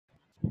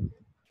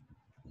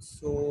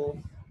So,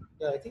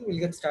 yeah, I think we'll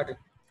get started.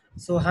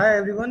 So, hi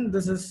everyone,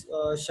 this is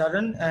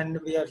Sharan, and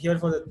we are here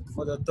for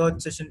the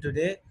third session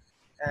today,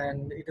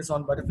 and it is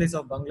on butterflies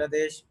of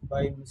Bangladesh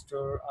by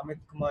Mr. Amit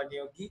Kumar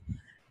Neogi.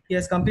 He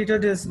has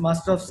completed his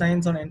Master of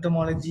Science on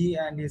Entomology,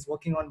 and he is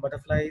working on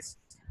butterflies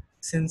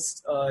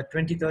since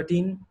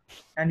 2013,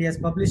 and he has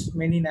published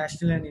many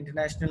national and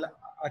international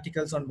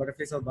articles on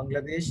butterflies of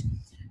Bangladesh,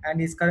 and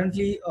he is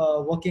currently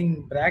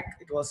working BRAC.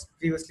 It was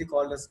previously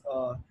called as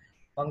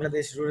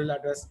Bangladesh Rural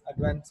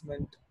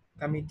Advancement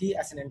Committee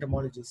as an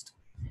entomologist.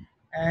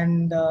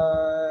 And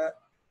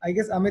I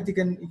guess Amit, you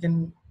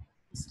can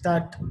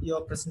start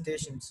your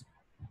presentations.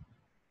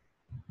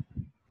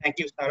 Thank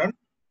you, Saran.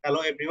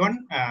 Hello,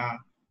 everyone.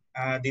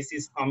 This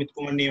is Amit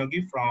Kumar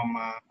Neogi from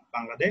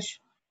Bangladesh.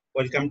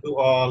 Welcome to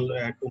all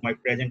to my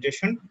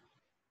presentation.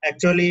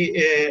 Actually,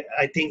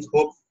 I think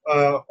hope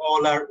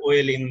all are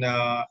well in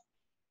the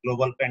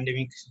global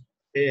pandemic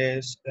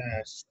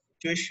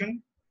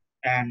situation,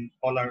 and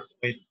all are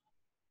well.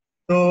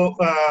 So,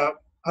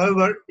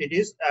 however,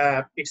 it's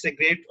a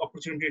great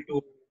opportunity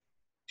to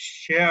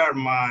share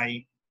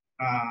my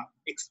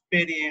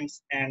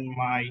experience and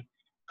my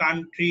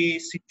country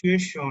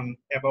situation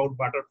about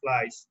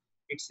butterflies.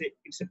 It's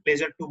a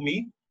pleasure to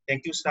me.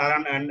 Thank you,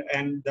 Saran,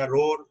 and the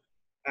ROAR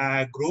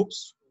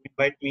groups to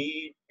invite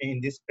me in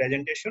this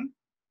presentation.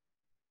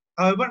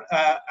 However,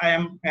 I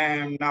am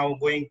now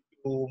going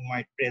to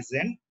my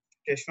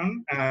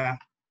presentation.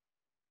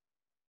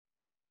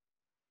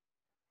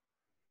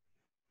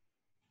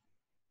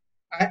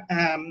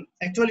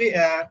 Actually,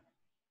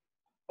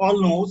 all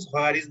knows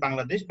where is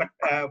Bangladesh, but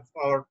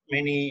for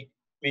many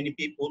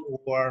people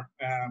who are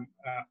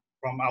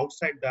from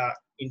outside the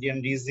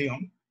Indian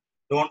region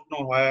don't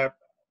know where.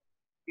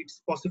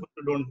 It's possible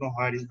to don't know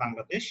where is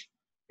Bangladesh.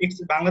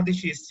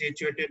 Bangladesh is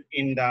situated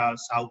in the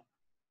South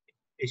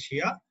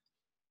Asia,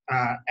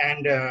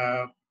 and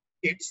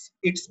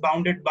it's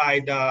bounded by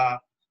the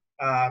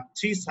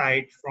three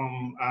sides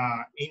from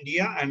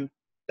India, and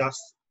the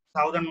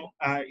southern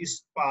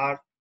east part.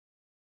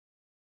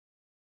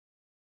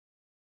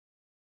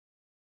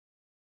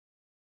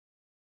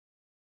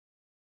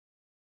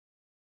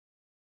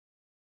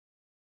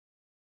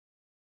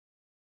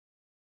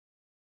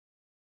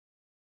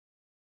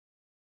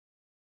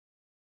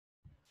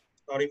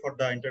 Sorry for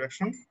the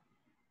interruption.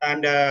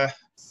 And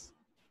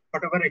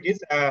whatever it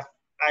is,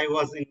 I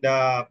was in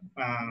the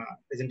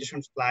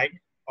presentation slide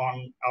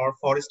on our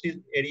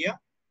forested area,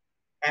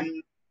 and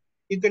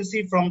you can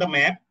see from the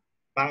map,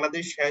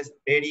 Bangladesh has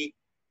very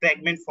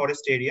fragment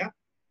forest area.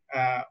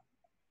 Uh,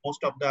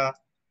 Most of the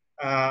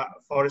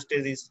forest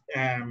is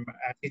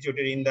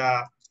situated in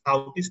the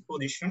southeast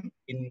position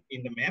in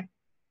the map,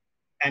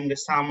 and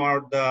some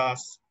are the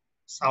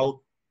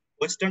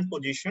southwestern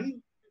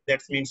position.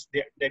 That means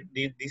that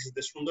this is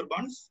the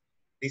Sundarbans.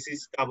 This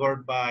is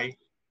covered by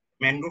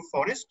mangrove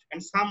forest,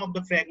 and some of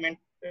the fragment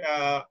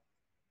uh,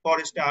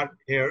 forest are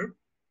here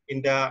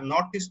in the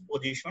northeast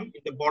position,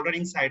 in the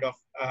bordering side of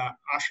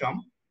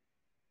Assam.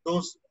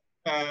 Those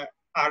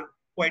are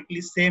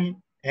quietly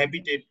same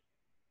habitat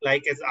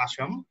like as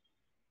Assam.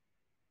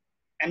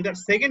 And the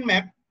second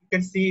map, you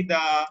can see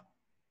the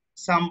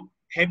some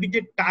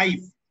habitat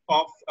type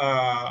of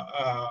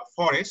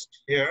forest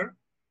here.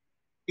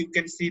 You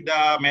can see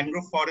the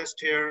mangrove forest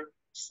here,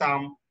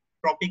 some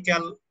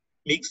tropical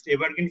mixed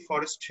evergreen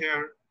forest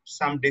here,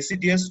 some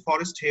deciduous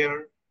forest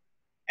here,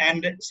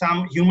 and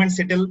some human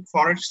settled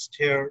forest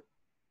here.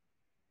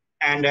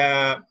 And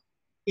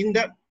in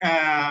the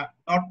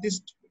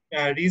northeast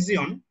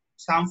region,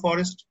 some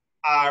forests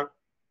are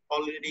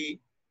already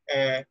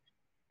uh,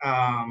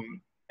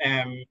 um,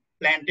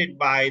 planted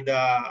by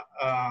the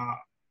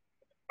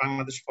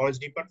Bangladesh Forest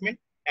Department,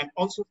 and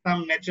also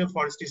some natural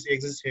forests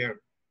exist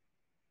here.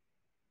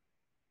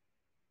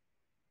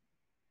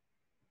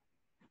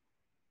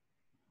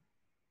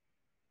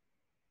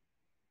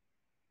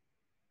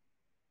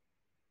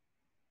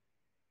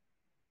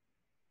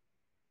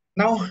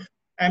 Now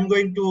I'm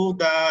going to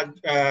the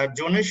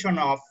zonation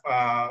of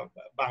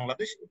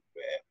Bangladesh.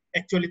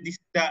 Actually, this is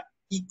the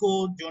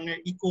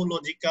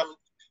ecological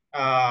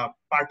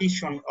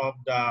partition of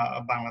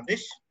the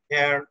Bangladesh.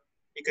 Here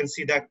you can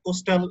see the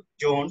coastal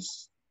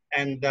zones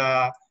and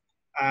the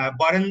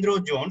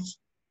Barendro zones,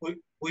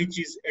 which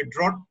is a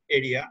drought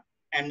area,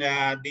 and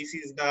this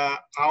is the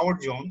our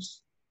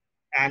zones,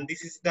 and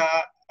this is the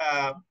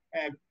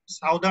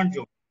southern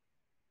zone,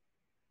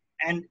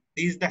 and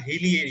these the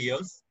hilly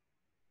areas.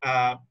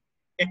 Uh,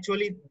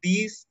 Actually,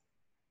 these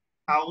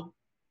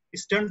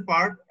southeastern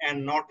part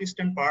and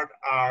northeastern part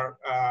are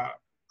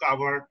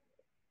covered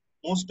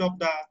most of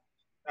the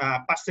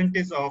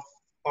percentage of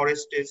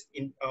forest is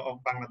in of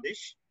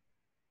Bangladesh.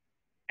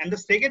 And the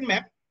second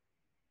map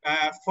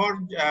for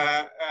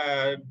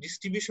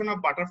distribution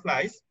of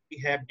butterflies, we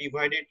have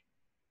divided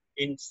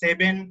in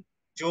 7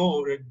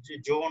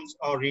 zones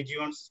or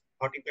regions,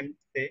 what you can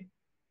say,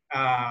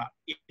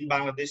 in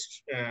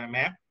Bangladesh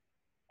map.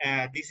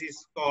 This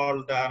is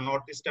called the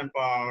northeastern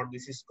part.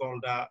 This is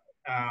called the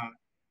uh,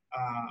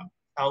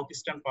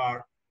 southeastern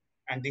part,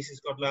 and this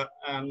is called the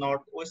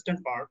northwestern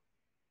part,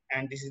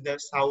 and this is the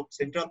south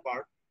central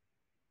part,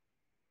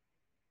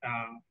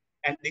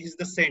 and this is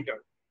the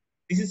center.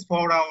 This is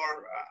for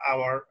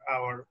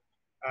our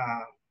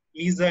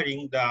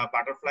measuring the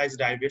butterflies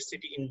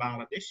diversity in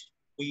Bangladesh.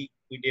 We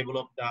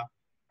developed the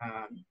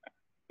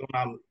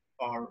zonal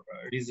or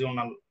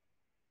regional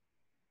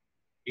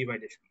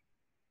division.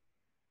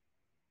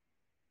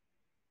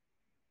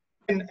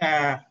 And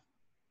I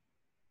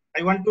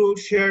want to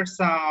share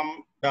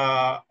some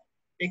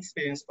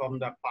experience from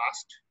the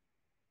past.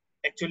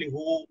 Actually,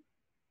 who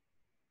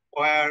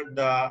were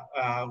the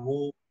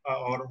who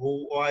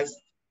was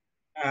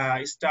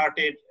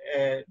started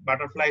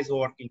butterflies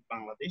work in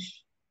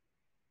Bangladesh.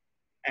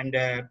 And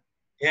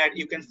here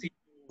you can see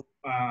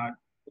picture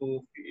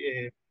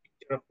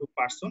of two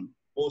persons,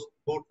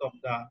 both of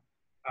the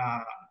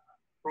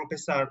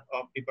professor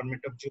of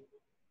Department of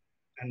Zoology,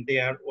 and they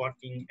are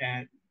working,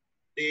 and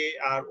they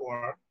are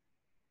work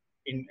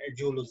in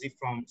zoology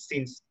from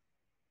since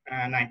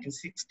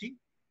 1960.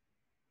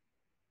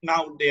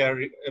 Now they are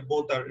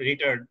both are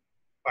retired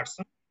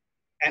person,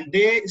 and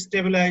they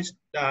stabilized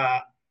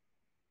the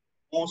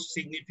most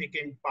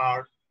significant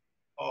part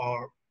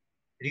or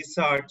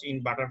research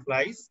in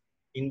butterflies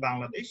in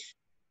Bangladesh.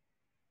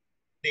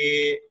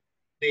 They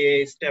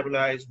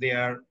stabilized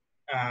their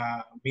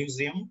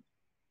museum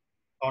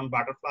on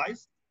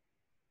butterflies.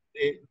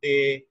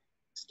 They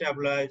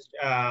stabilized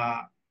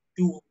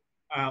two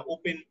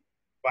open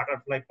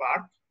butterfly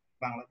park,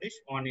 Bangladesh.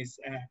 One is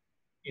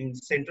in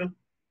central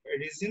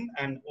region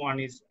and one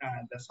is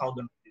the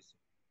southern region.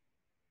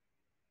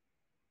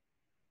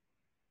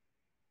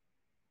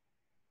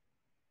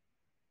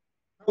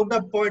 Now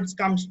the points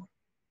come to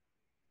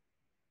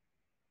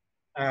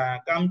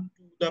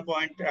the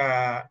point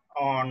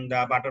on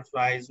the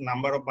butterflies,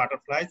 number of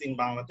butterflies in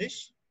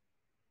Bangladesh.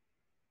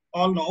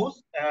 All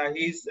knows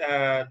he's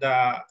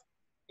the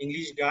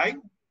English guy,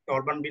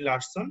 Torban B.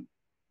 Larson,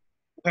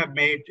 who have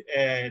made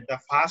the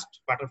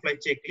first butterfly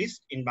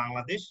checklist in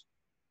Bangladesh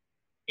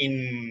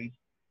in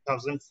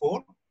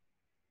 2004.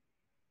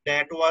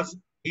 That was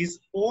his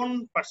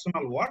own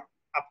personal work.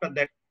 After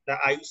that, the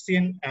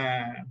IUCN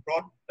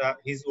brought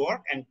his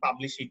work and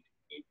published it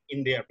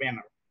in their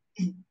banner.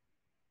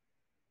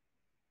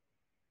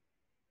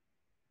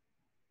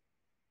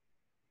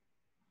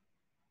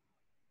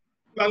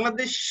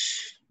 Bangladesh,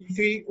 if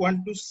we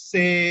want to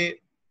say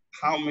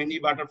how many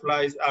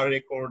butterflies are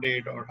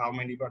recorded or how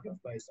many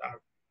butterflies are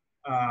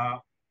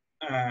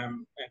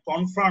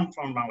confirmed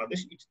from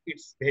Bangladesh,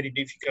 it's very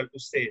difficult to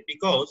say,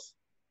 because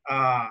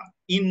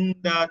in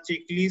the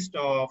checklist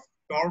of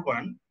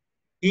Torban,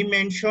 he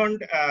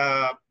mentioned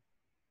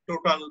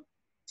total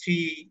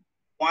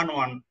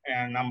 311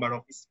 number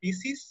of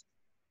species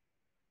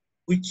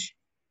which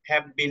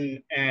have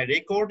been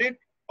recorded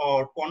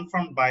or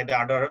confirmed by the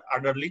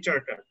other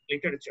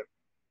literature.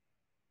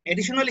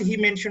 Additionally, he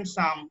mentioned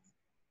some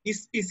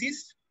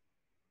species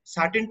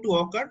certain to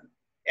occur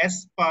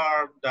as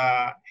per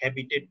the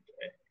habitat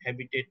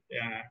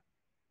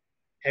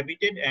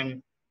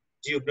and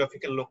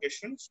geographical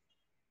locations,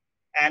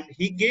 and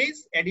he gave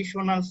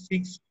additional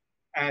 60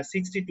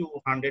 to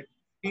 100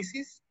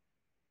 species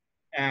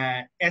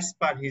as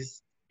per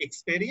his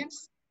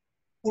experience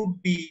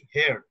could be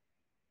here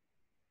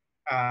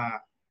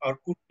or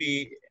could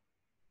be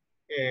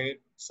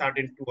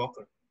certain to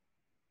occur.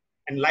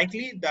 And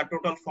likely the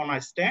total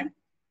fauna stand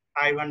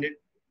 500,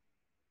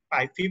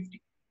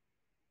 550.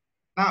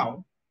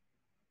 Now,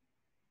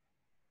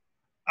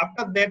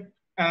 after that,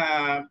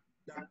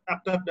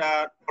 after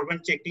the urban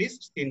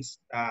checklist since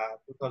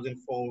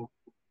 2004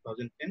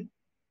 2010,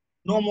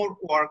 no more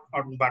work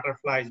on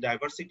butterflies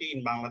diversity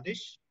in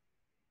Bangladesh,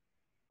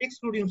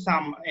 excluding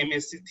some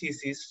M.Sc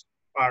thesis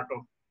part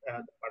of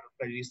the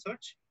butterfly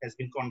research has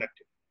been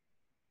conducted.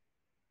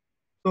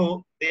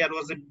 So there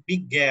was a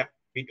big gap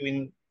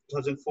between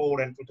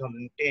 2004 and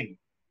 2010.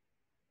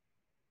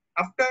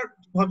 After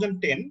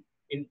 2010,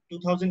 in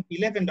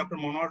 2011, Dr.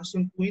 Monwar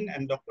Hossain Quinn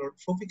and Dr.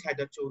 Shafiq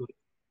Haidar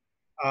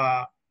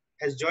Choudhury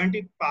has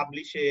jointly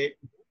published a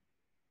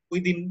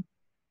within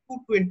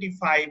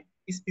 225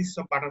 species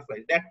of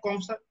butterflies. That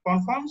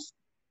confirms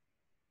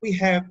we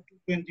have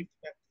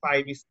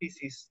 225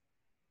 species,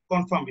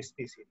 confirmed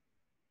species.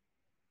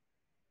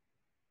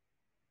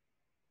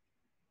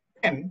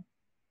 Then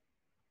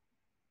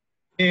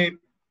a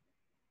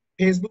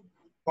Facebook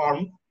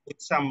formed with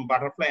some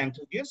butterfly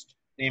enthusiasts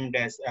named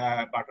as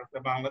Butterfly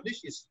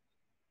Bangladesh is,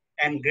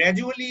 and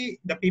gradually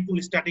the people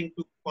is starting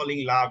to fall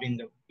in love in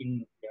the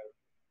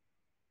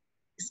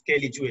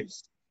scaly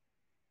jewels,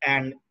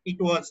 and it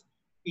was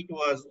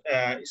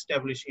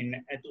established in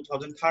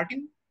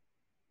 2013,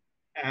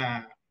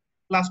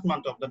 last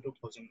month of the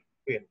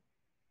 2012.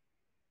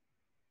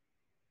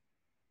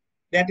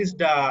 That is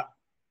the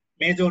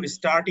major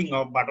starting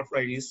of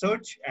butterfly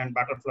research and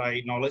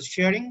butterfly knowledge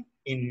sharing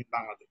in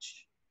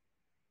Bangladesh.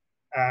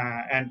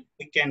 And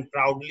we can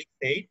proudly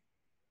say,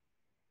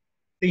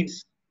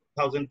 since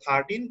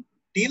 2013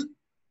 till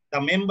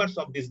the members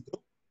of this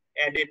group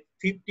added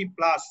 50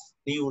 plus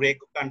new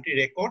country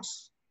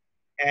records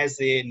as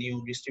a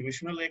new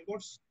distributional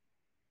records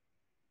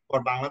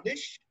for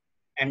Bangladesh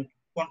and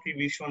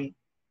contribution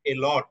a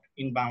lot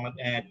in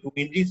Bangladesh to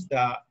enrich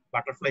the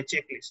butterfly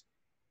checklist.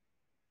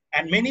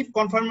 And many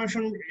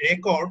confirmation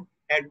record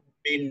had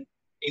been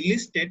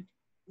enlisted,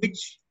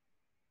 which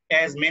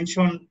as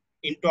mentioned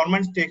in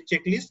tournament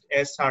checklist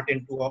as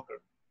certain to occur.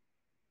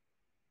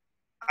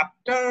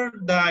 After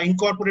the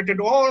incorporated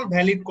all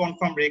valid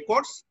confirmed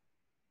records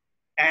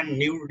and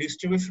new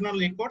distributional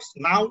records,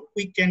 now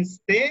we can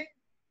say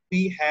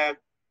we have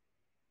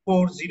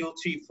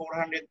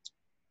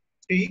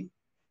 403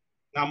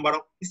 number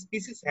of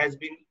species has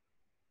been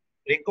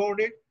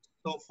recorded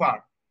so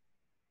far.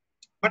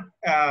 But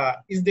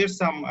is there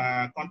some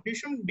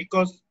confusion?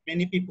 Because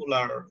many people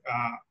are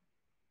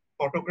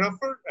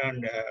photographer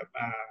and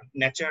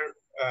nature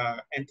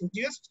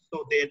enthusiasts,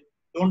 so they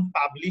don't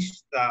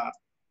publish the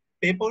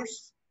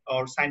papers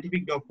or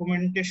scientific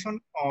documentation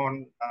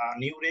on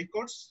new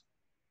records,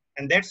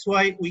 and that's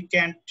why we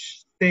can't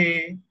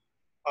say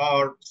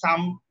or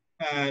some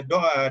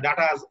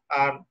data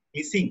are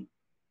missing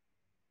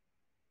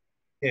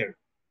here,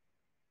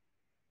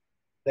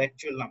 the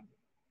actual number.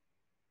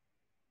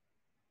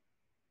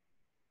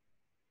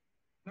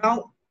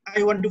 Now,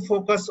 I want to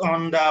focus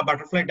on the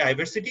butterfly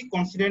diversity,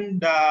 considering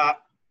the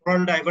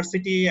world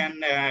diversity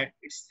and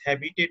its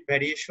habitat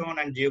variation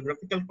and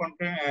geographical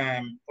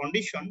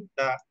condition.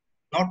 The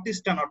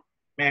northeastern of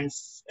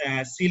means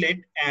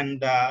Sylhet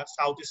and the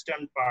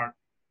southeastern part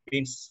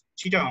means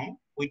Chittagong,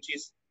 which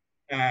is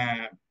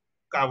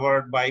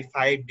covered by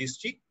 5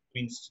 districts,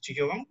 means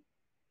Chittagong,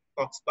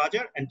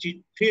 Coxbazar, and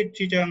 3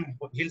 Chittagong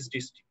Hills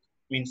district,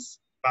 means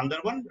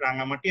Bandarban,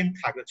 Rangamati, and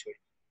Khagrachari,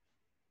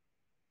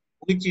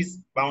 which is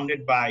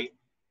bounded by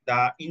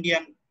the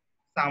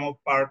some of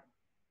part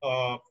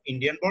of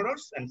Indian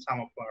borders and some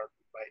of part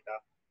by the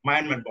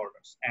Myanmar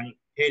borders, and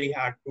very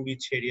hard to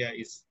reach area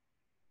is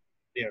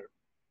there.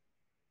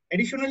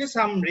 Additionally,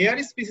 some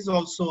rare species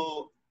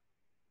also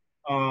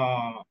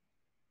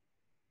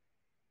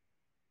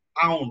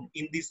found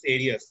in these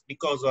areas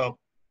because of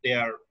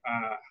their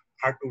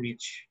hard to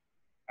reach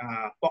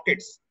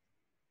pockets,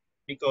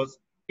 because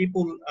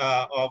people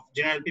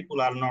general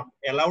people are not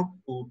allowed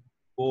to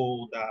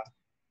go the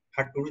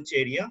hard to reach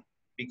area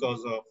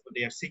because of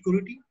their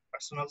security,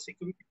 personal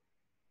security,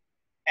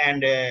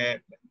 and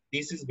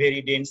this is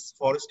very dense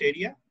forest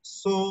area.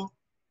 So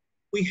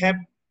we have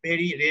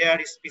very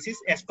rare species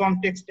as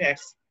context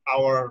as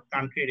our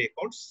country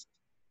records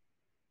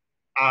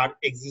are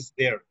exist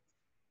there.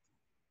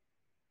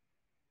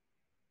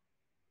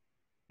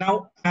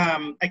 Now,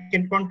 I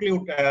can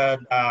conclude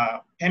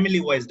the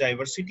family-wise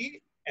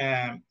diversity.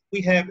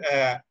 We have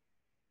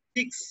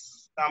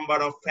 6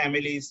 number of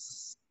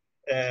families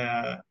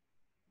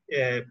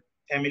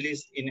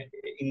families in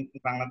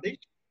Bangladesh.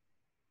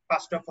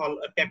 First of all,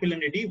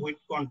 Papillionidae, which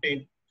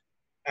contain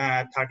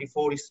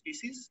 34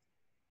 species.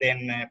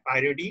 Then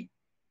Pyrrhidae,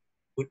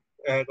 which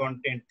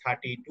contain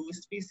 32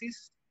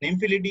 species.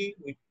 Nymphalidae,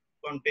 which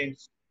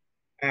contains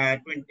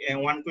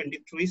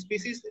 123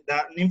 species.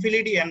 The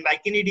Nymphalidae and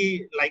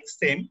Lichenidae like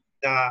same.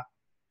 The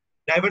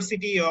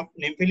diversity of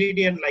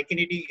Nymphalidae and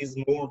Lichenidae is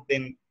more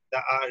than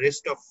the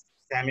rest of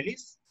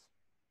families.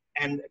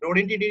 And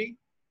Rodentidae,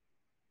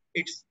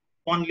 it's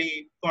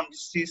only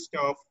consists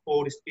of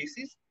 4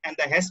 species, and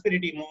the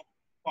Hesperidae more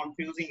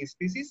confusing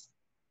species.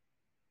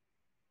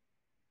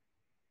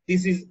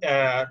 This is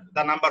the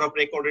number of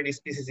recorded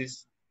species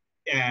is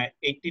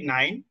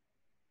 89,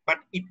 but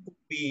it could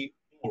be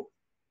more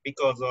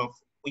because of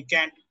we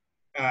can't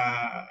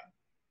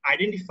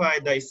identify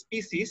the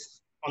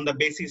species on the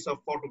basis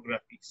of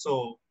photography.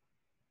 So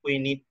we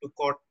need to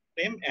quote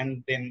them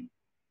and then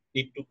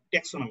need to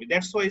taxonomy.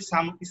 That's why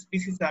some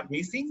species are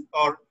missing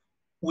or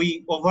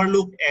we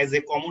overlook as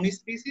a common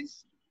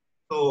species.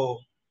 So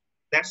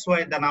that's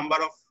why the number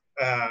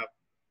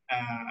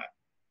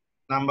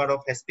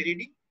of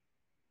Hesperidae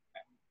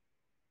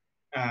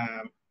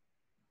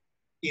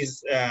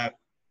is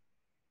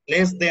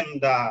less than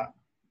the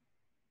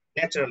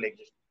natural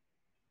existence.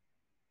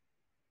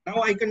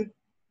 Now I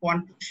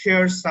want to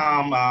share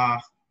some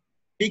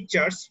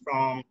pictures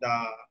from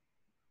the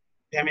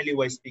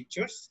family-wise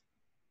pictures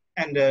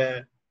and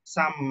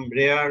some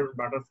rare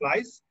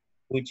butterflies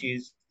which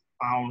is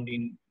found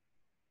in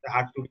the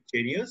hard to reach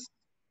areas.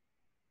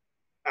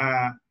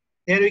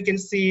 Here we can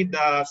see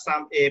a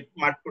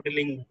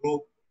mud-puddling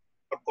group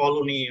or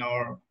colony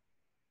or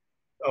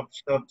of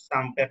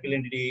some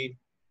Papillionidae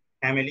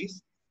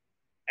families,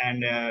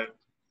 and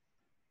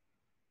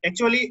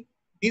actually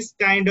this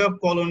kind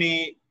of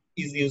colony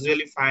is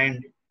usually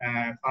found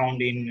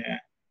in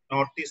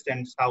northeast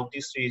and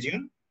southeast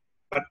region,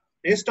 but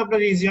rest of the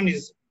region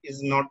is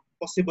not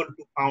possible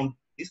to found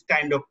this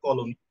kind of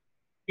colony.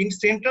 In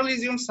central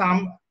region,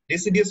 some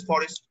deciduous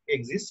forest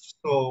exists.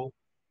 So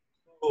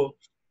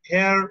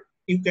here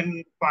you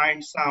can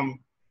find some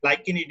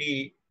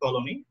Lichenidae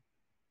colony,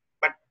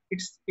 but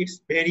it's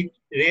very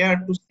rare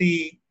to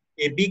see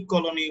a big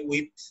colony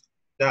with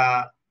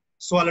the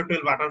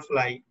swallowtail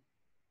butterfly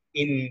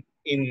in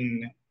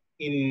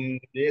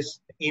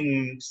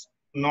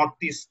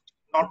northeast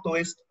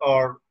northwest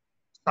or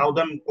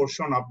southern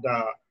portion of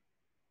the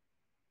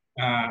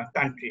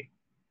country.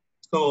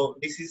 So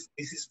this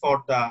is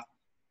for the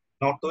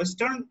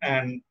northwestern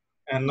and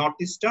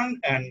northeastern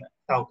and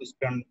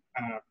southeastern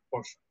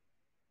portion.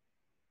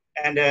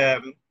 And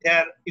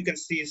there you can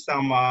see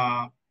some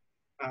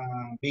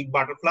big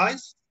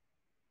butterflies,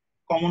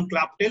 common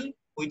claptail,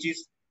 which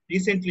is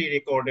recently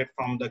recorded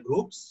from the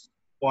groups.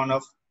 One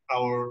of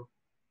our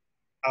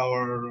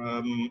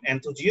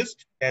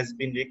enthusiast has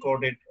been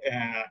recorded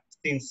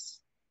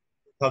since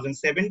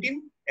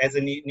 2017 as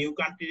a new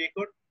country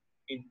record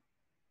in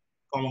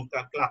common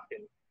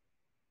claptail.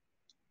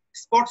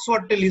 Spot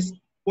swordtail is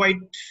quite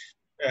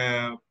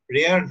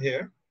rare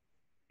here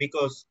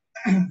because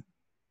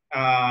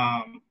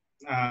um,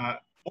 uh,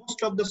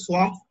 most of the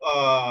swamp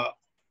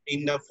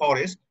in the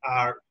forest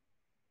are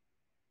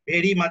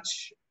very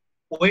much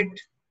wet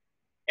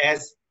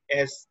as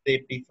they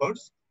prefer.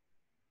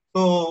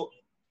 So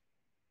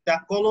the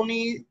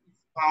colony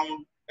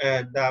found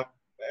the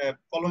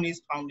colony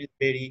is found is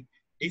very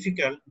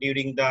difficult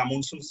during the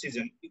monsoon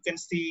season. You can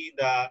see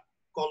the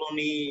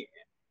colony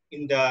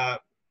in the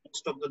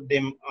most of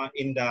them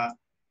in the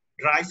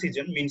dry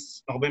season,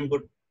 means November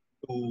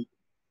to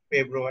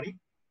February,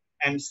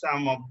 and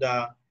some of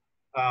the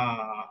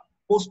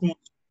post monsoon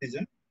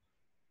season.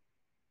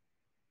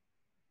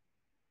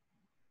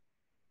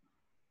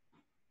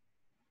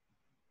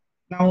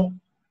 Now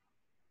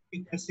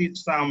you can see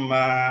some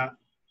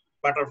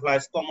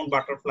butterflies, common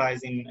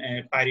butterflies in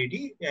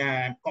Pyridi.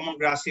 Common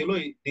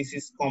graciolo, this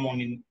is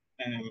common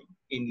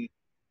in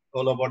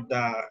all over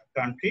the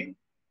country.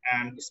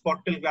 And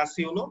spotted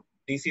graciolo,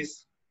 this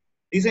is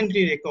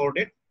recently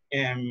recorded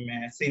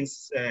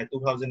since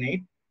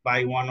 2008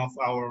 by one of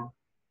our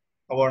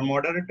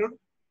moderator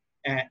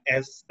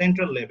as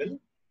central level.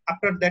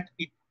 After that,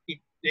 it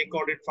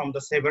recorded from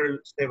the several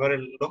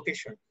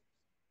locations.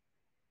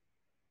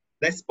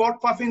 The spot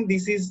puffin,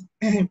 this is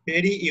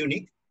very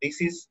unique. This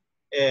is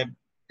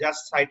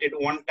just cited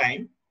one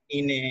time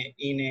in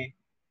a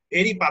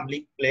very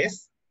public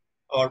place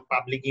or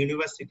public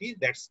university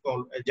that's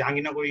called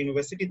Jahangirnagar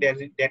University.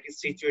 That is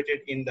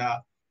situated in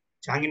the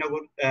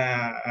Jahangirnagar,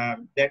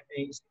 that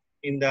is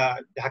in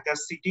the Dhaka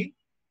city,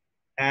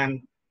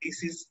 and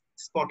this is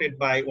spotted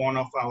by one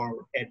of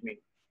our admin.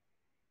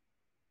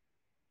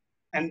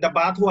 And the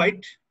bath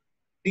white,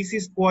 this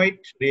is quite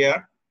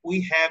rare.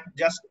 We have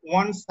just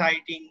one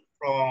sighting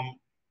from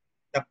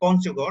the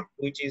Panchagor,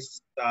 which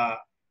is the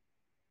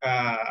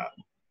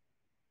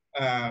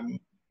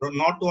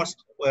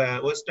northwest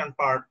western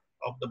part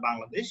of the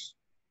Bangladesh,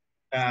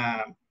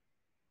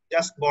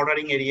 just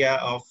bordering area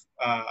of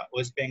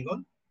West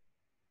Bengal.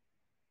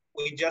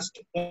 We just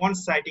one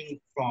sighting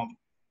from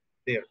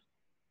there.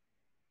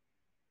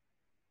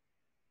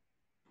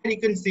 And you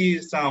can see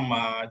some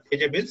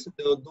jejebels.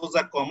 Those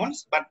are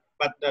commons, but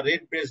the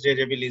red-breast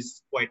jejebel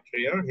is quite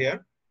rare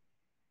here.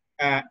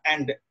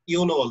 And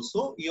YOLO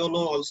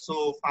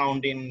also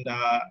found in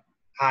the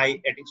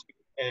high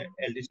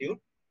altitude.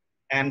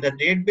 And the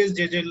red-breast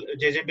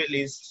jejebel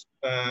is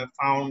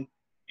found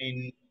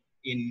in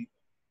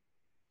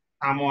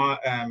Samoa,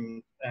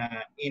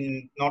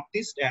 in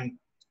northeast and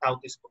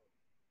southeast.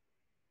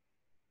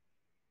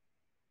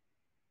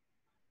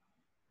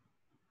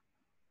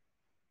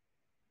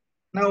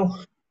 Now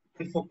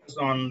we focus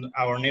on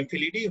our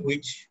Nymphalidae,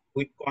 which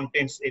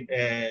contains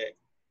a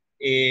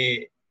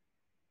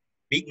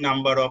big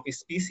number of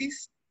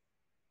species.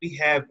 We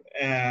have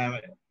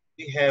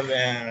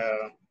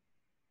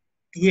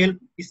 12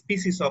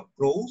 species of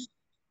crows,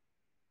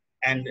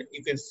 and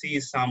you can see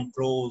some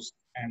crows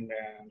and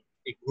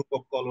a group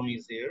of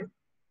colonies here.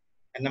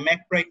 And the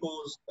magpie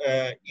crows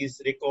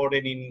is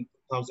recorded in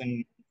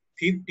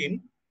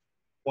 2015,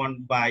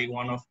 by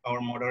one of our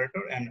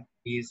moderator, and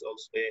he is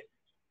also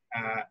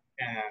a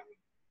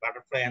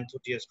butterfly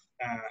enthusiast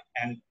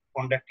and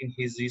conducting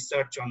his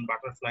research on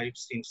butterfly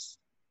since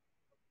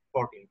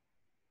 14.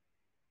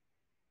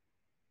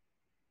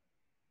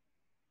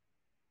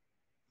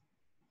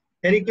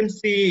 Here you can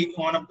see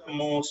one of the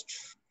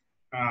most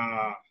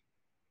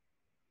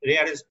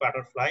rarest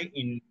butterfly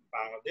in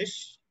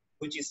Bangladesh,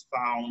 which is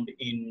found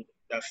in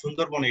the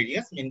Sundarban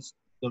areas, means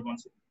Sundarban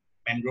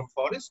mangrove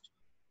forest,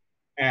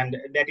 and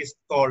that is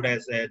called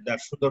as the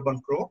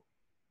Sundarban crow.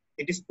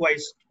 It is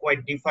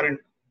quite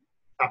different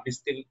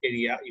subdistal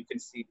area. You can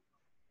see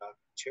the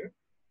picture.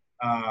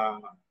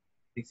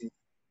 This is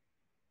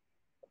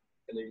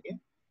area,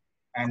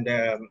 and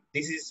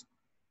this is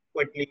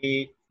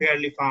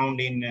fairly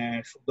found in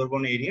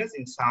Sundarban areas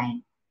in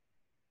some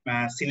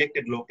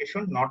selected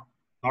location, not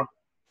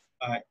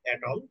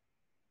at all.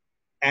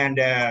 And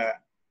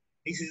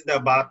this is the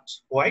bath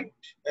white.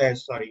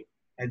 This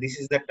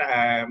is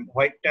the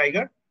white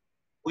tiger,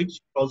 which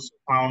also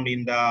found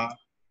in the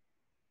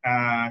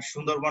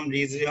Sundarban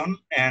region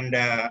and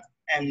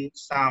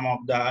some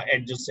of the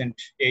adjacent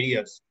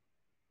areas.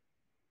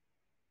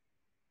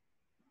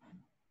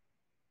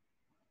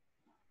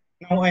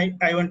 Now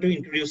I want to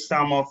introduce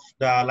some of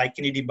the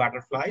Lichenidae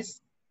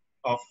butterflies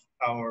of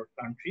our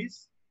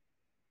countries.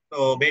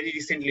 So very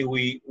recently,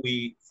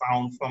 we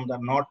found from the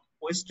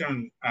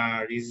northwestern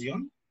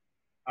region,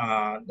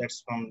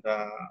 that's from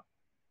the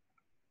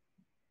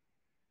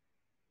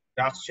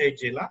Rajshahi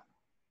Jilla,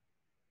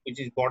 which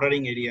is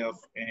bordering area of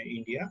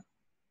India,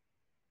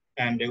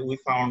 and we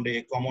found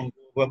a common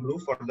Gova blue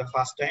for the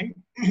first time,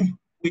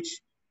 which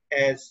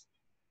has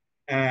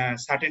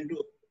certain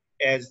to,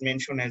 as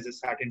mentioned as a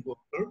certain to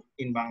occur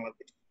in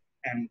Bangladesh,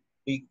 and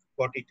we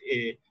got it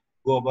a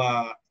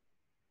Gova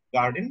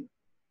garden.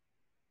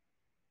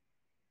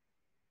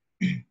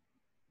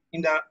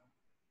 In the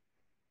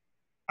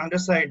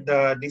underside,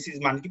 this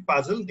is monkey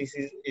puzzle. This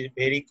is a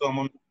very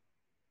common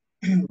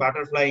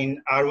butterfly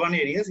in urban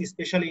areas,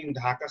 especially in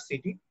Dhaka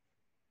city.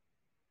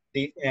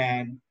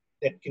 And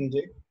that can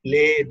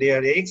lay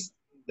their eggs,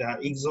 the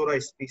Ixora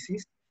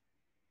species,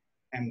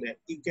 and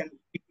you can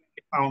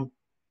found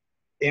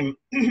them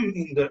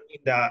in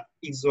the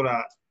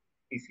Ixora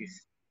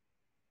species.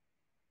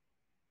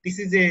 This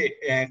is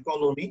a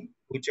colony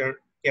which are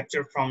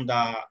captured from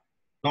the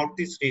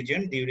northeast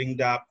region during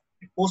the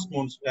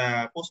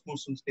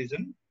post-monsoon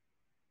season.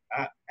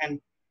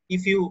 And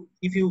if you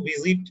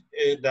visit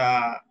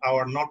the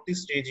our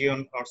northeast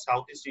region or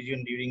southeast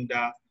region during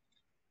the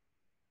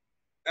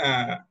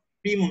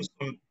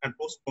pre-monsoon and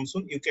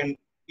post-monsoon, you can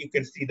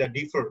see the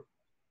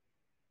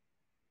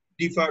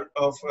differ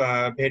of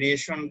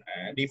variation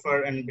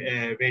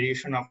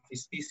of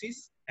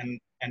species and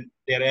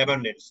their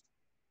abundance.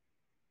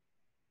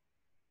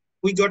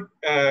 We got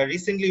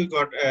recently we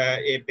got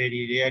a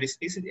very rare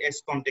species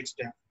as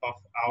context of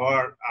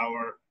our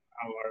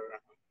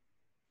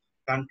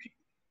country.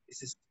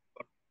 This is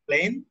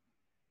plain,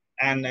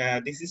 and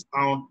this is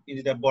found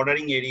in the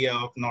bordering area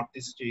of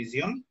northeast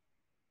region,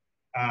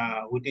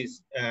 which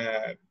is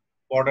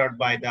bordered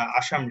by the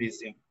Assam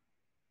region.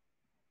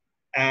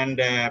 And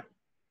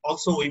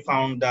also we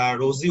found the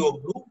rosy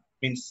oak blue,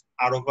 means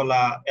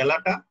Arovala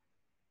elata.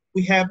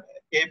 We have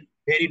a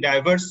very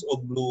diverse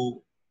oak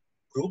blue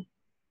group.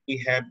 We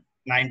have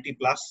 90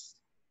 plus,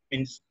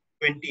 means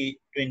 20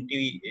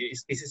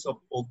 species of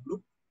oak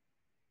blue.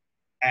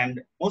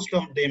 And most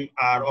of them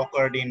are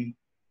occurred in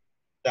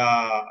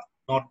the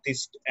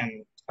northeast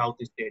and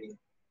southeast area.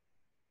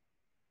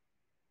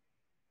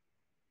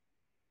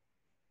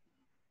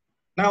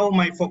 Now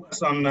my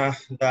focus on the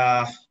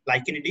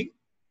lichenidae.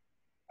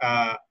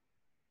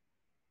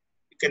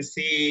 You can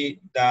see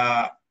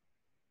the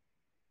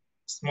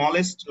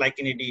smallest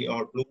lichenidae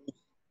or blue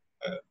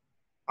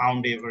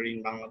found ever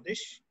in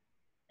Bangladesh,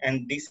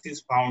 and this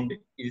is found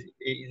is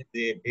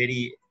a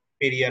very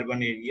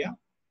peri-urban area,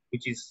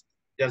 which is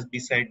just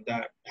beside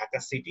the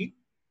Dhaka city,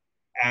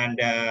 and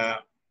the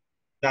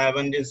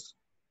abundance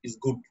is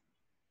good.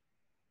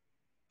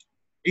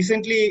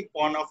 Recently,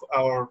 one of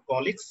our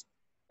colleagues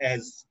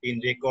has been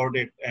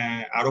recorded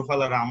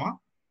Arofala Rama,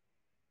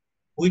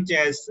 which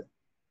has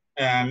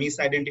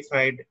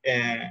misidentified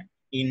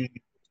in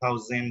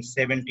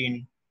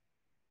 2017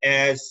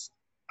 as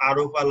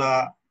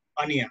Arofala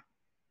ania.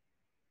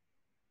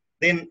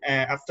 Then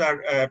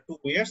after 2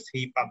 years,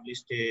 he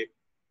published a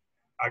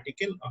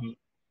article on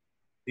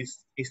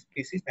this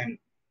species and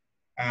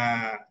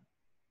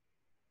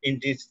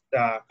enriched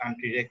the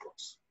country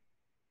records.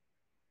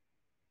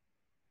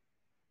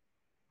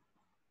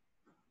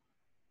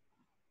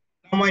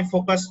 Now my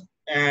focus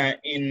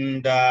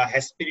in the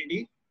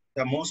Hesperidae,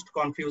 the most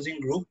confusing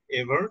group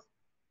ever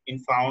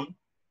found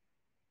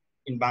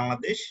in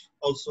Bangladesh,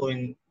 also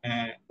in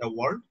the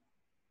world.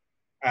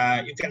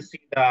 You can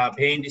see the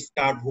veined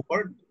scarred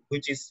hooper,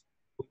 which is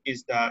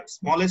the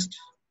smallest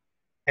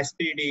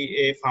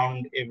Hesperidae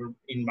found ever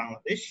in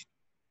Bangladesh,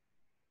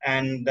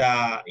 and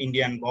the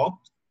Indian bob,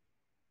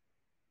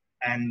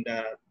 and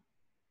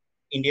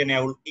Indian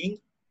owl king,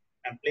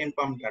 and plain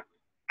palm turtle.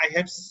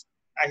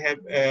 I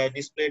have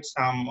displayed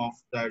some of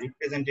the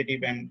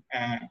representative and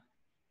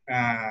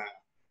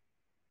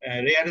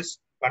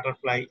rarest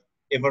butterfly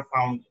ever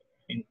found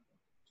in.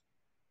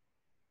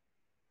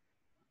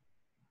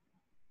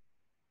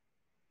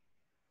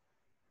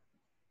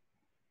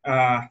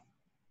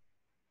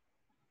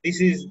 This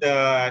is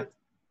the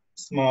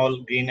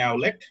small green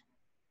owlet,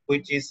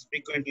 which is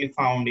frequently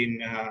found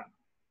in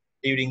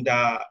during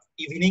the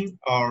evening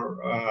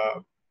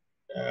or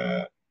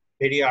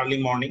very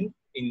early morning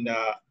in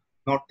the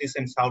northeast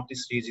and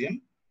southeast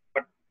region,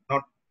 but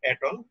not at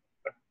all,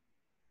 but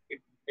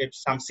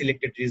it's some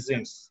selected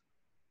regions.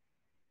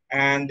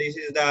 And this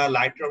is the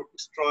lighter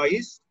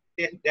strois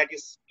that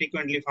is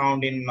frequently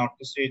found in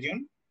northeast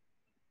region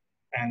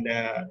and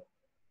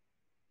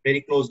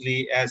very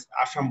closely as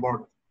Assam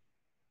border.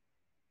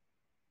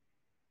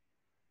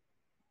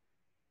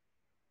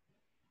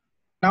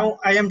 Now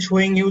I am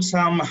showing you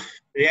some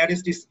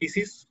rarest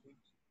species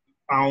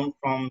found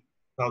from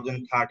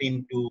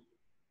 2013 to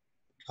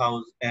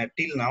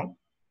till now.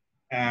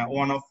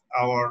 One of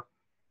our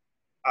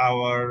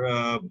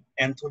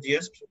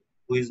enthusiast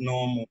who is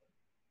known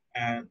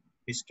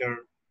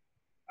Mr.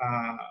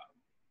 Uh,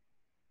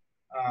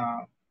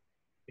 uh,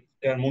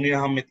 Mr.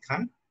 Munir Ahmed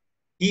Khan.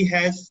 He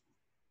has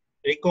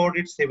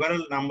recorded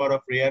several number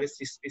of rarest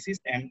species,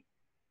 and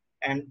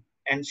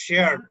and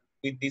shared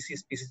with this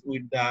species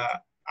with the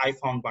I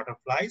found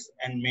butterflies,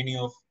 and many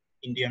of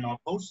Indian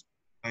authors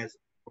has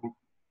wrote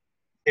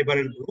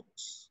several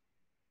books,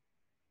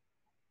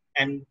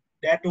 and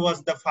that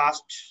was the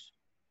first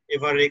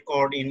ever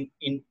record in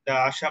the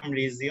Assam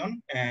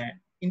region.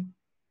 In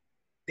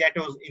that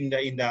was in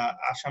the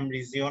Assam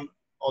region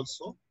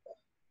also,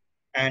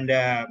 and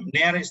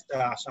nearest the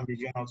Assam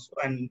region also,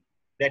 and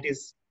that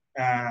is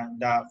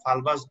the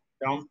Falbas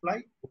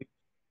downfly, which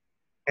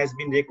has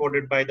been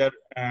recorded by the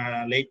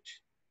late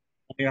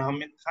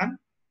Muhammad Khan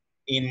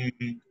in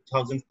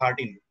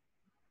 2013.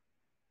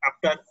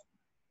 After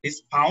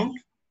this found,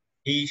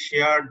 he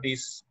shared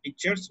these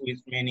pictures with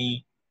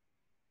many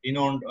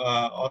renowned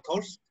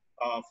authors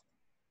of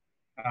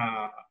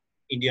uh,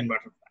 Indian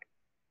butterfly.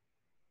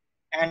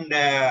 And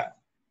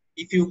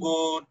if you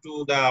go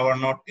to our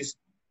northeast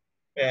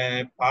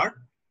part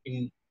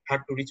in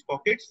hard to reach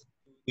pockets,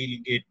 we'll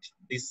get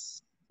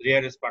this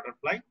rarest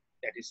butterfly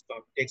that is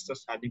called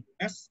Texas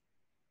harlequinus.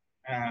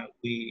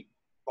 We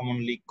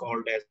commonly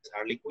called as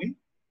harlequin.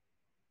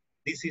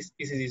 This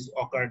species is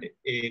occurred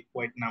a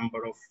quite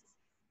number of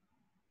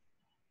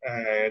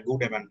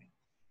good abundance.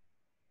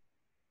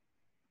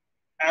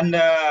 And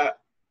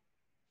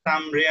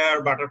some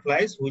rare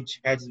butterflies which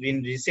has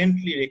been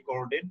recently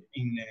recorded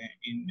in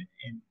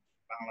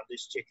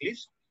Bangladesh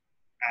checklist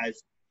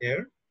as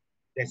here.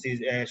 This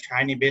is a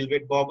shiny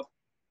velvet bob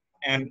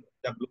and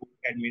the blue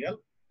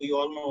admiral. We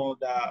all know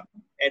the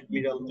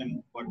admiral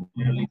and what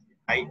is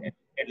high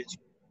altitude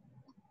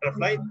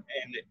butterfly,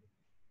 and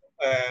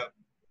uh,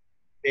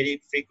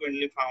 very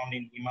frequently found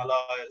in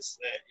Himalayas,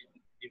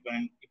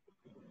 even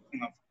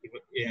of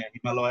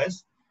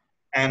Himalayas,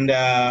 and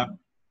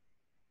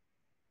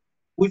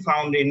we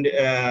found in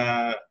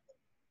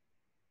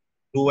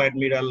Blue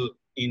Admiral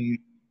in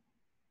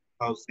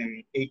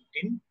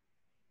 2018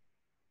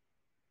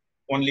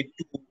 only 2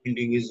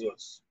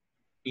 individuals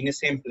in the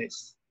same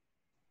place.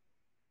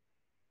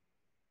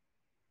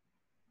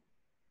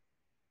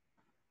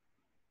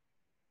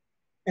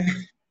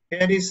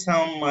 Here is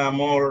some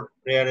more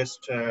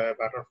rarest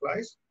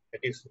butterflies.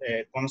 That is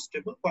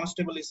constable.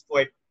 Constable is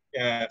quite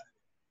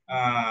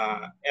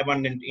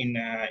abundant in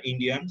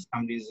India,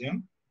 some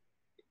region,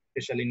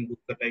 especially in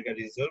Gupta Tiger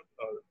Reserve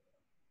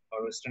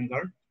or Western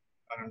Ghat.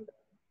 And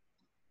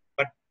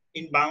but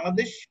in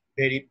Bangladesh,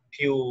 very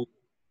few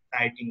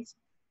sightings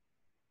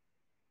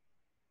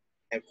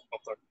have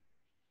occurred.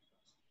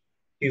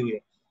 Few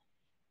years.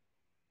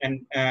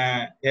 And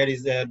here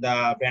is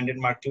the branded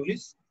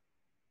Martulis.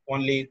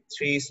 Only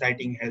 3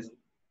 sighting has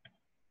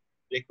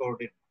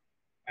recorded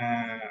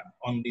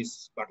on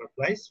these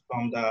butterflies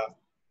from the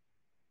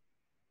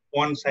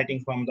 1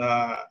 sighting from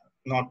the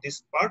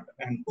northeast part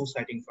and 2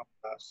 sighting from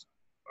the south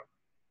part.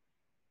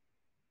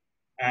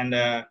 And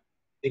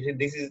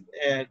this is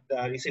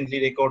the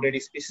recently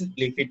recorded species,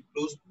 Leafit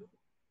blues,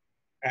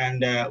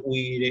 and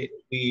we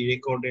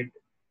recorded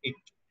it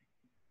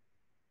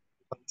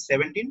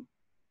 2017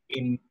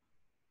 in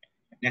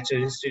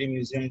Natural History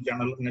Museum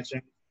Journal of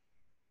Nature.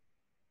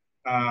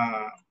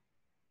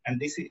 And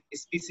this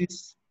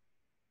species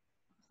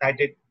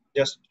cited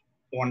just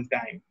one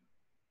time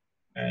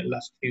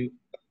last few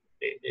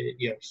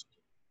years.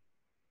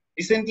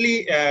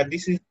 Recently,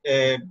 this is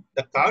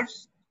the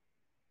cars.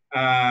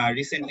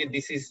 Recently,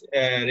 this is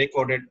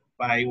recorded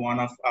by one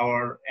of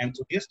our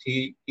enthusiasts.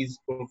 He is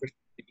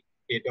professionally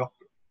a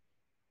doctor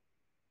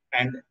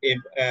and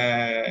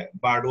a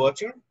bird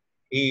watcher.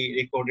 He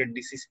recorded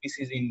this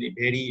species in the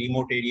very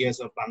remote areas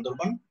of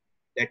Bandarbhan,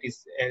 that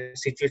is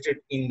situated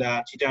in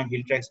the Chittagong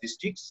Hill Tracts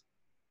districts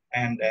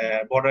and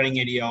bordering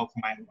area of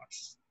Myanmar.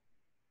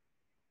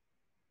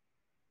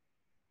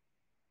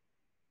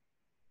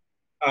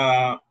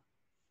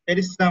 There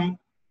is some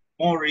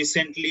more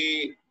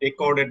recently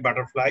recorded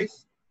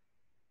butterflies,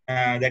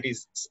 that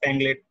is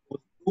Spanglet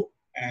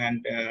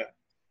and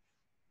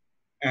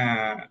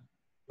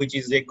which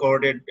is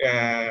recorded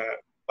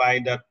by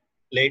the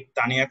late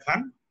Tania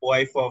Khan,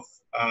 wife of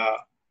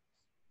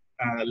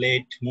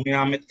late Munir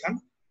Ahmed Khan.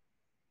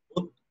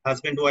 Both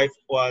husband-wife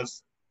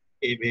was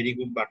a very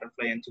good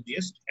butterfly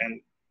enthusiast,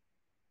 and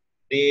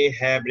they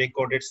have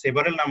recorded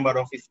several number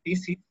of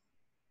species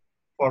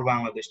for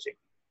Bangladesh.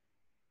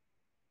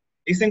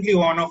 Recently,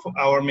 one of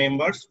our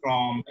members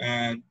from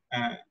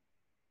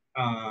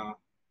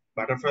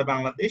Butterfly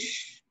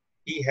Bangladesh,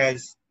 he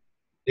has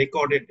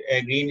recorded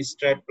a green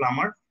striped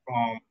plumber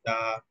from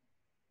the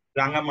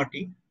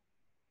Rangamati,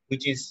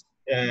 which is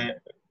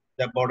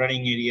the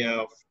bordering area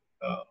of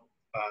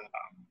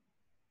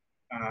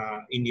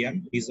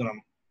Indian Mizoram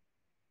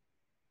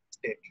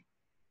state.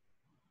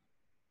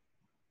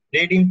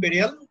 Red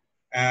Imperial,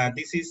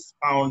 this is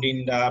found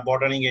in the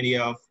bordering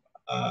area of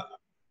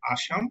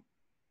Assam,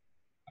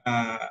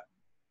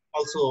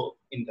 also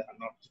in the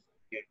north.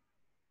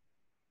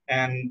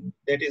 And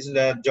that is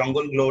the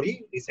Jungle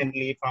Glory,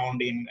 recently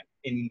found in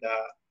the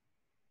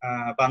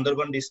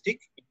Bandarbhan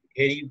district,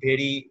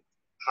 very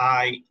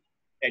high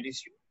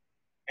altitude,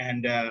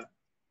 and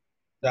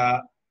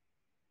the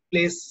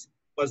place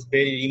was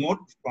very remote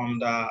from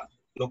the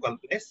local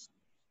place.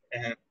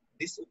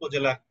 this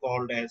upazila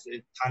called as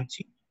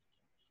Thanchi,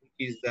 which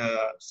is the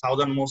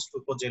southernmost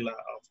upazila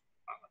of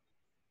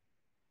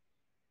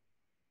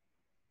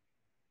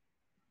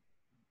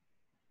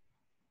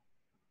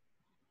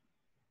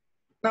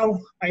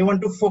Now, I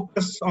want to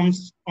focus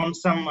on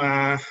some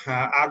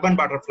urban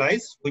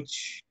butterflies,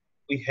 which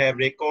we have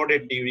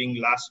recorded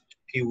during last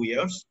few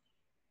years.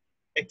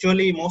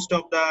 Actually, most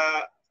of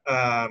the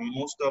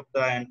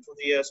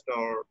enthusiasts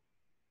or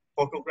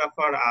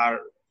photographer are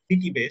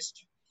city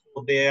based,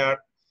 so they are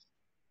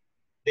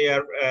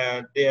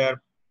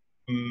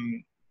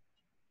um,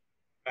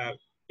 uh,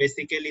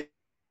 basically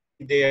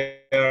they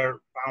are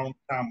found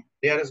some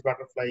rarest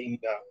butterfly in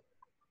the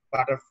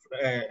Dhaka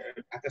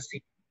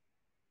city.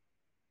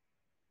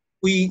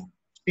 We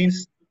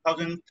since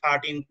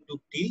 2013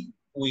 to T,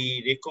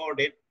 we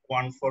recorded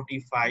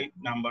 145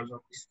 numbers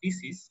of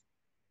species,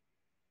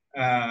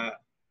 uh,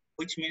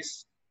 which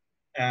means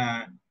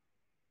uh,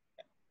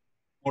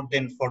 more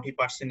than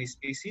 40%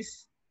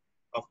 species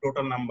of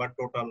total number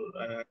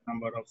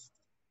of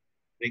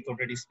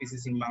recorded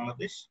species in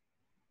Bangladesh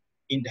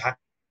in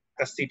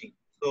Dhaka city.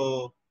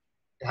 So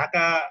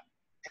Dhaka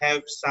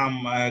have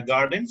some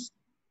gardens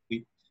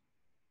with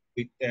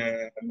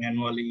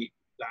manually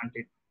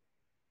planted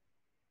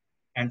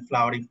and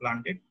flowering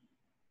planted.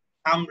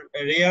 Some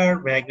rare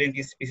vagrant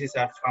species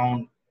are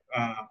found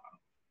uh,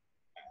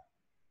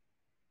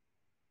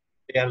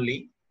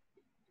 rarely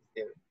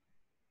there.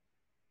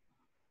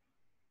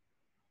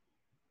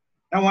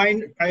 Now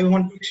I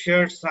want to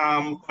share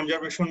some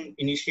conservation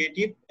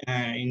initiative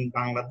in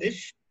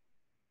Bangladesh,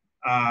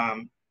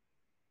 um,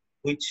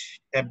 which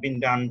have been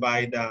done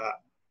by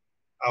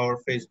our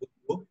Facebook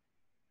group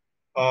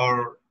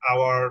or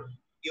our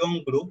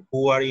young group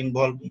who are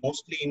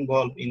mostly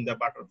involved in the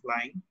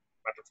butterfly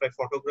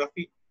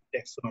photography,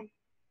 taxonomy.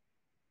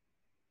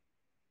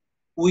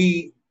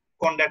 We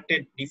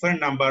conducted different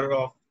number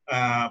of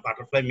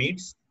butterfly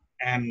meets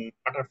and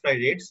butterfly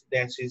rates.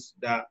 That is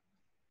the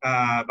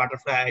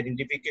butterfly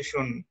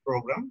identification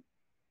program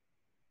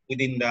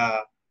within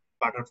the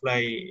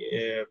butterfly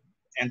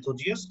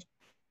enthusiast.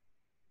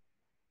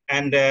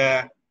 And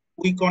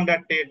we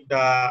conducted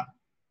the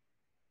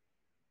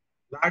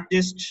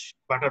largest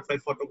butterfly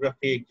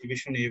photography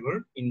exhibition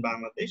ever in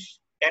Bangladesh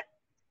at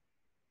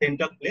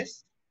Central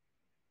Place.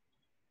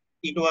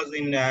 It was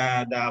in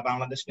the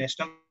Bangladesh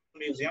National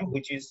Museum,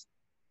 which is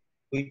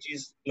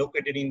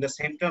located in the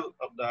central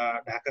of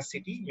the Dhaka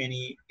city.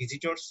 Many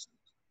visitors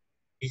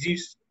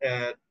visits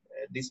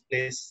this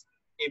place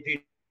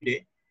every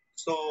day.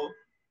 So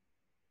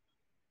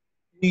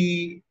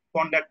we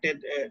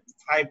conducted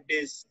 5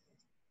 days.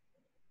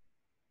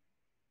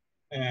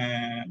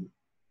 Uh,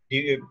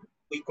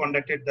 we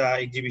conducted the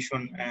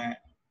exhibition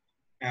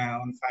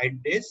on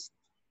 5 days,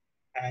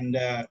 and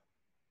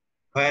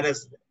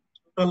whereas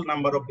total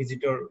number of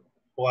visitors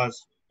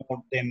was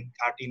more than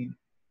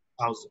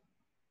 13,000.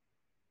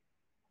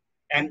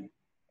 And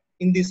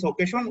in this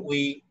occasion,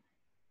 we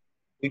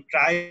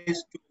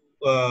tries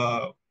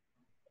to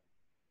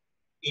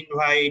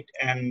invite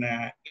and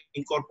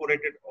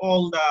incorporated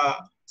all the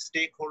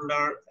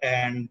stakeholder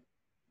and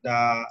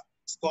the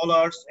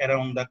scholars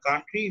around the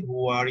country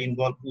who are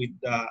involved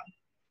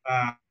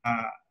uh,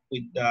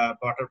 with the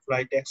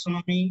butterfly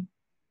taxonomy,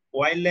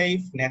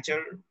 wildlife,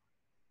 nature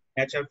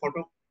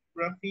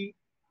photography,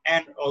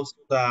 and also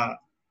the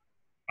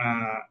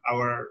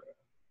our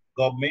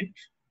government,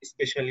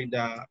 especially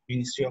the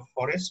Ministry of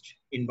Forest,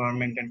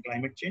 Environment and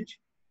Climate Change,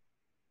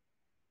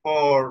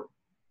 for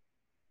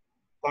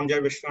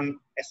conservation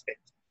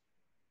aspects.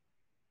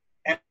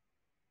 And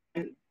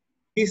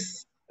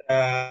this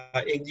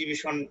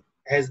exhibition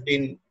has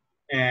been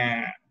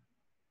uh,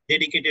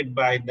 dedicated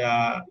by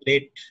the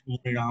late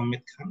Munir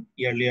Ahmed Khan.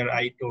 Earlier,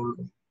 I told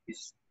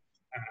his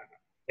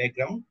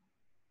background.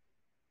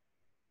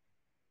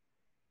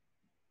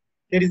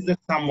 There is just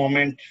some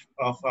moment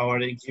of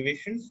our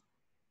exhibitions.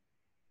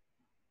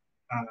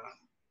 You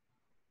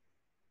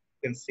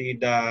can see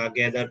the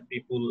gathered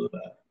people,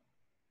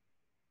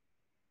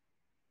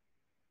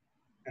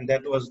 and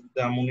that was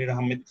the Munir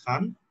Ahmed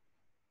Khan.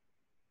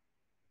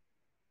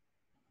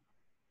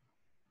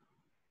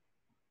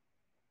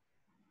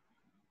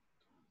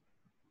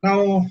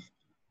 Now,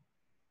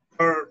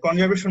 for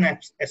conservation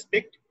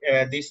aspect,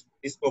 this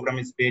program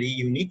is very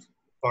unique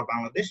for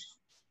Bangladesh.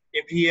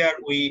 Every year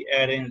we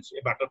arrange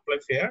a butterfly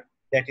fair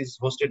that is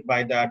hosted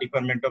by the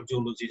Department of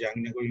Zoology,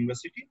 Jahannagar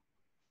University,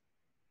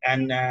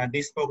 and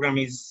this program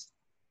is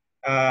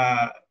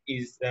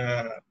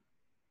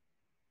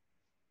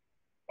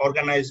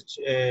organized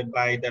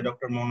by the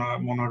Dr.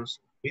 Monar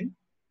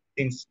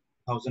since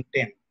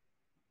 2010.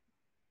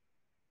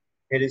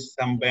 Here is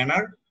some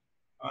banner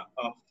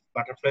of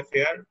butterfly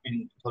fair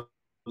in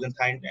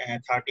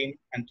 2013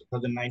 and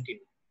 2019.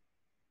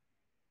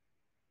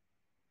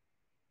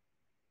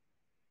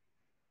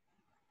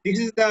 This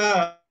is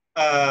the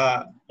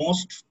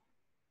most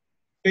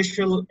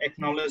special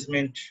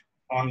acknowledgement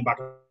on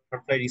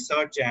butterfly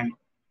research and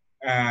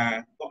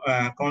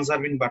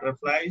conserving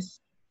butterflies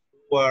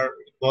who are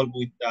involved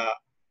with the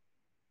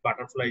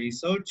butterfly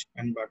research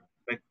and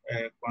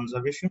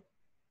conservation.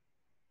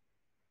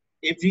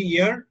 Every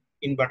year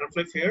in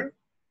Butterfly Fair,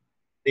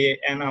 they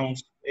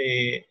announce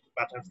a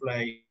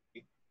butterfly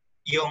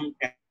young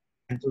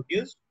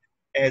enthusiast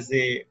as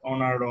a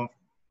honor of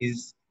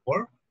his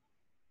work.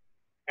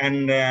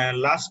 And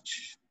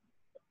last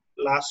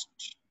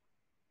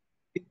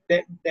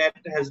that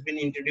has been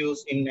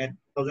introduced in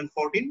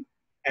 2014,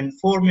 and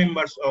 4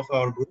 members of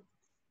our group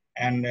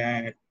and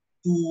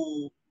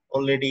two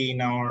already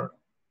in our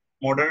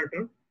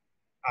moderator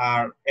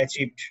are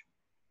achieved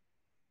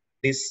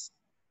this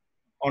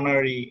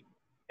honorary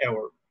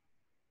award.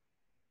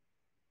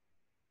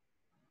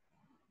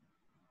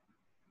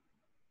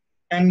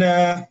 And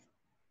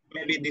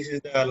maybe this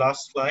is the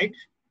last slide.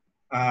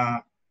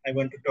 I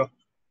want to talk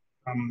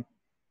from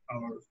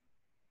our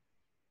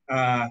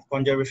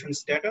conservation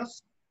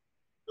status.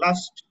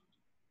 Last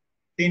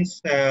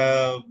since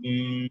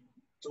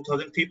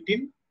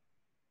 2015,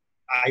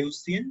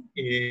 IUCN,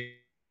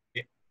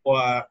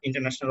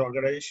 international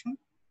organization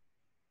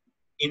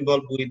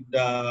involved with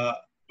the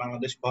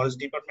Bangladesh Forest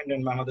Department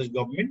and Bangladesh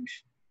government,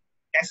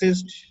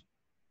 assessed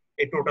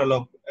a total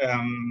of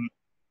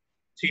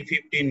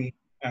 315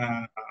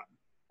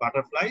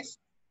 butterflies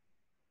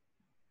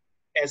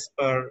as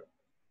per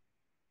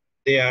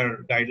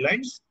their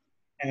guidelines,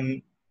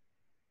 and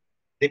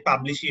they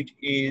publish it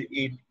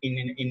in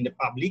the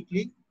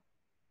publicly,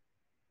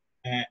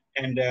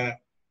 and the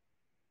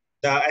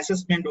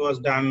assessment was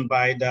done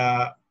by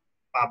the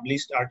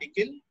published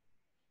article,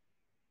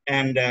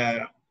 and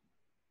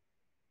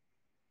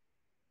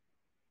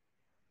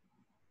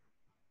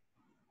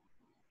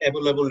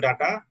available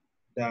data,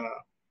 the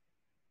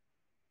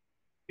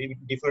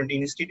different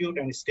institute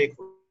and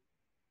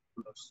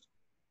stakeholders.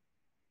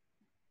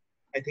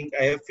 I think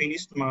I have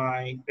finished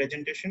my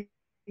presentation.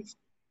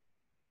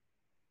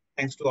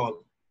 Thanks to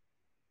all.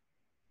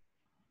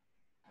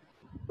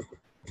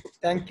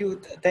 Thank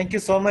you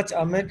so much,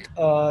 Amit.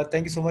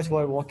 Thank you so much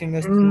for walking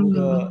us through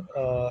the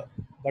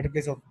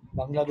butterflies of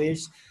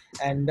Bangladesh,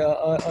 and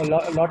a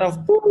lot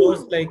of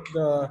those, like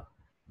the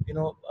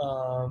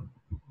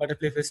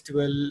butterfly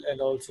festival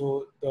and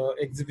also the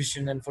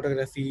exhibition and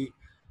photography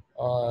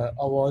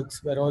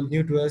awards were all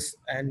new to us.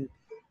 And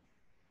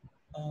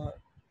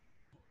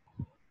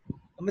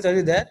Amit, are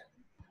you there?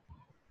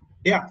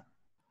 Yeah,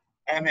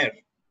 I am here.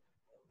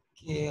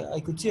 Okay, I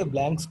could see a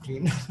blank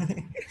screen.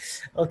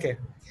 Okay.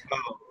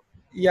 Uh,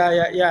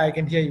 Yeah, I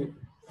can hear you.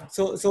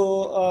 So,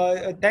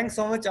 thanks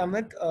so much,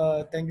 Amit.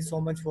 Thank you so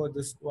much for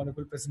this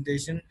wonderful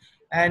presentation.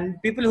 And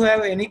people who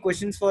have any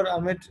questions for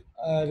Amit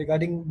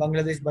regarding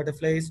Bangladesh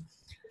butterflies,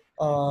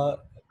 uh,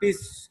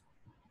 please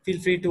feel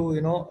free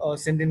to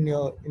send in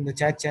the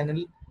chat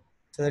channel,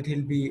 so that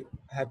he'll be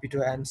happy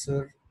to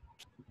answer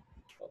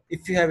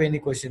if you have any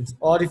questions.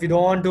 Or if you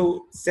don't want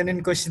to send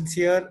in questions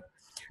here,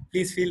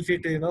 please feel free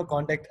to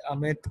contact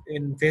Amit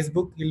in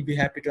Facebook. He'll be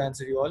happy to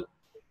answer you all.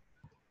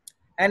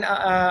 And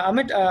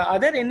Amit, are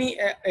there any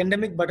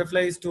endemic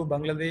butterflies to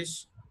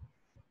Bangladesh?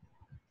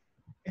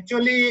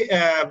 Actually,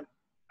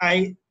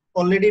 I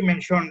already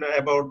mentioned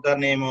about the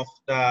name of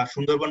the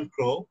Sundarban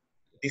crow.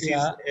 This is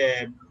Yeah,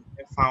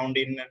 found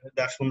in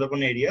the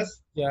Sundarban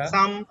areas. yeah.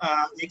 Some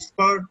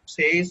expert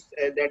says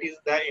that is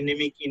the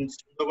endemic in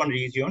Sundarban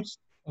regions.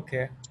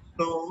 Okay.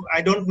 So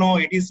I don't know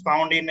it is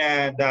found in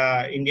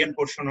the Indian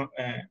portion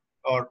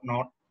or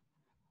not.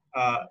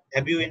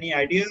 Have you any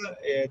idea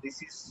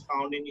this is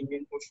found in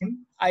Indian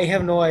portion? I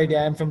have no idea.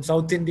 I'm from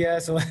South India,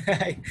 so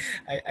I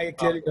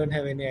clearly Okay. don't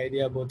have any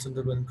idea about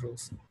Sundarban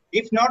crows.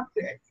 If not,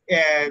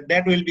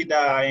 that will be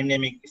the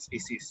endemic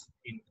species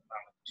in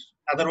Bangladesh.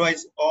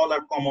 Otherwise, all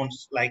are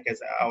commons like as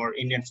our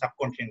Indian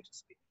subcontinent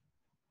species.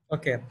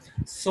 Okay.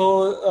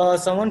 So,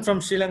 someone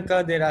from Sri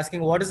Lanka, they're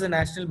asking, what is the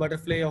national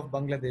butterfly of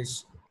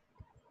Bangladesh?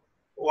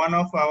 One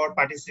of our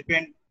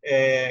participant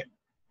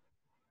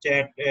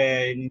chat,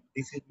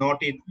 this is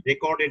not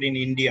recorded in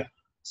India.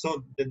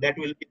 So that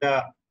will be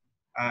the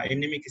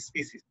endemic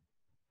species.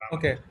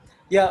 Okay.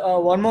 Yeah,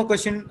 one more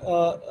question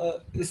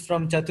is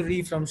from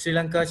Chaturi from Sri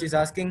Lanka. She's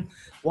asking,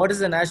 what is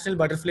the national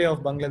butterfly of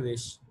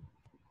Bangladesh?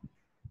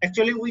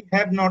 Actually, we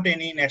have not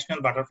any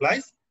national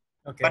butterflies,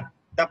 Okay. but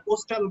the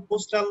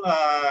postal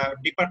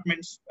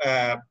departments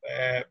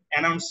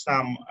announce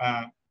some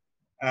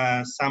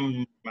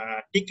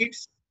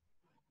tickets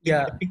with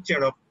Yeah. a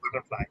picture of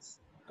butterflies.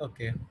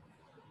 Okay.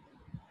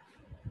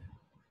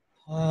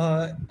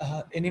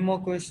 Any more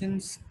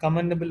questions?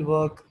 Commendable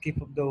work.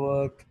 Keep up the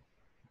work.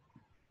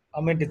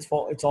 Amit,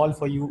 it's all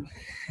for you.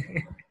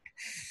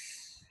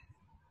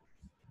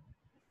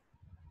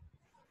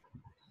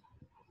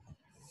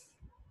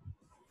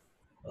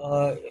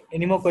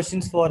 Any more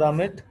questions for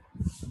Amit?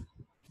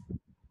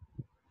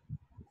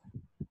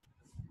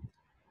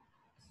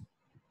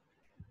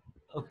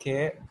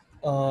 Okay.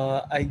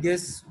 I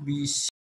guess we